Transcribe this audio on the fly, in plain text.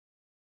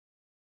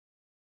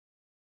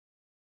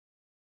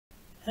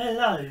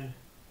Hello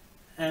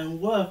and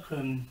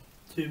welcome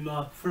to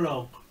my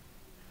vlog.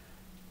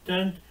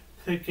 Don't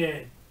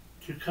forget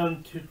to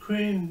come to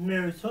Queen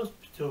Mary's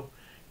Hospital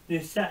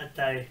this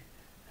Saturday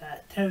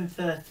at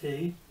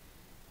 10:30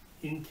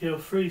 until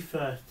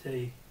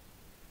 3:30.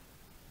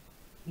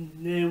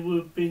 There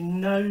will be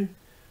no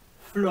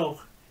vlog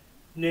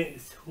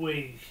next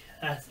week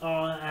as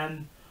I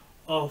am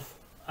off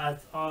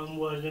as I'm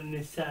working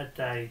this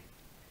Saturday.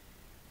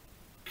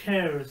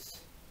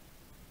 Carers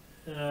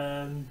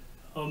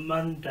on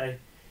Monday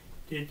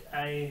did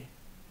a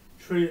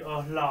Tree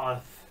of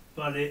Life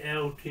by the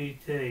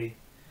LTT,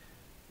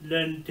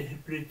 Learning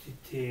Disability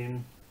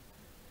Team,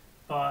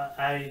 by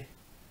a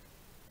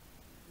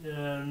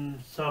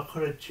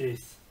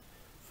psychologist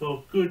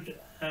for good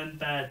and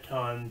bad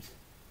times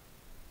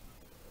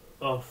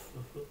of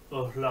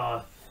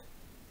life.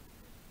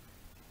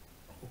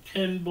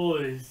 Ken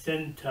Boys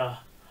Centre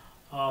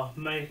are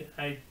making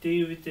a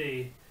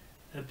DVD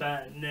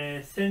about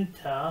their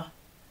centre,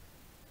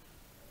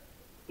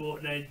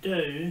 what they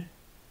do,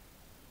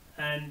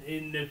 and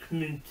in the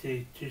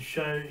community to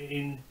show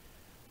in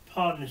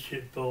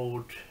partnership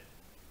board.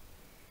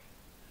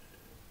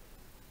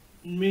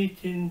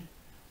 Meeting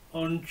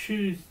on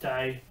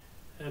Tuesday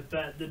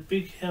about the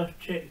big health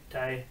check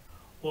day,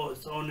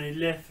 what's on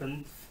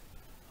 11th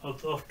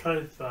of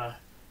October.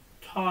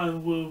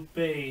 Time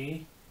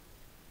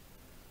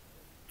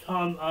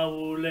I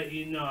will let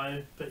you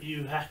know, but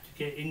you have to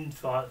get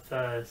invite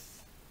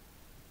first.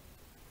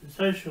 The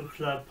social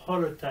club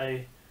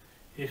holiday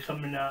is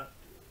coming up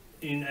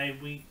in a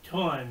week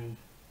time.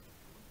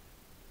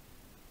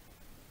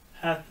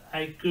 Have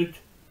a good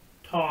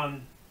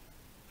time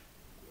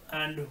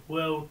and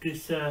well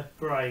deserved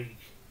break.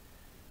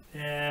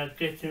 They're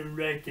getting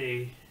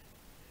ready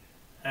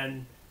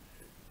and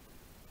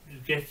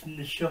getting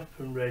the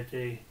shopping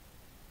ready,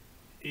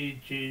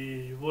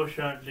 e.g. wash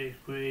out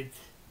liquid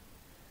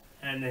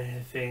and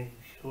everything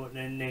what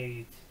they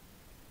need.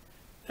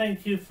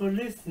 Thank you for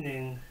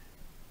listening.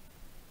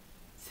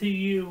 See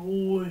you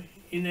all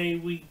in a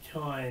week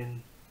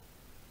time.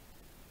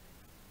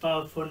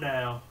 Bye for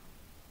now.